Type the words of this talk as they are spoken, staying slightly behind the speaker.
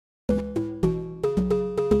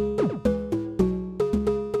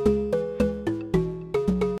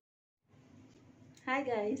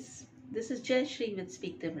is Jayashree with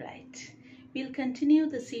Speak Them Right. We'll continue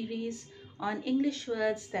the series on English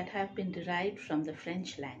words that have been derived from the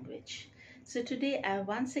French language. So today I have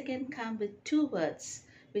once again come with two words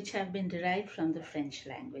which have been derived from the French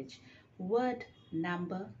language. Word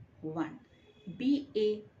number 1,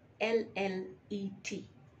 B-A-L-L-E-T.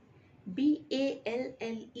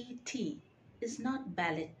 B-A-L-L-E-T is not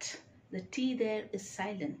ballet. The T there is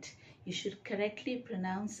silent. You should correctly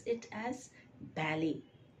pronounce it as ballet.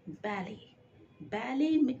 Ballet.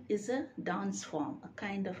 Ballet is a dance form, a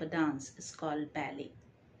kind of a dance is called ballet.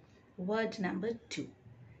 Word number 2,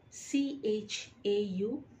 C-H-A-U-F-F-E-U-R.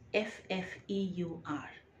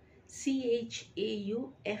 C-H-A-U-F-F-E-U-R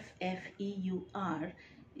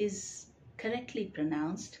is correctly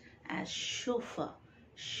pronounced as chauffeur.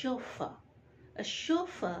 Chauffeur. A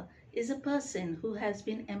chauffeur is a person who has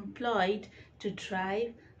been employed to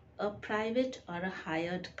drive a private or a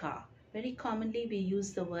hired car. Very commonly we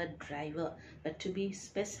use the word driver, but to be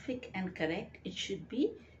specific and correct, it should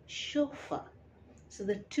be chauffeur. So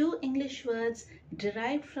the two English words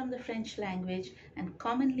derived from the French language and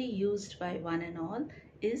commonly used by one and all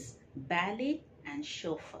is ballet and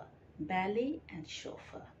chauffeur. Ballet and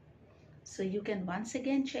chauffeur. So you can once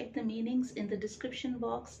again check the meanings in the description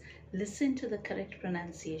box, listen to the correct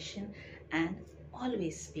pronunciation, and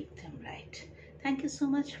always speak them right. Thank you so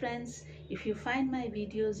much, friends. If you find my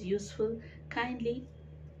videos useful, kindly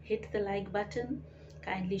hit the like button,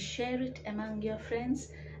 kindly share it among your friends,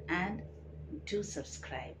 and do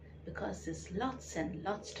subscribe because there's lots and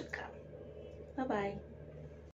lots to come. Bye-bye.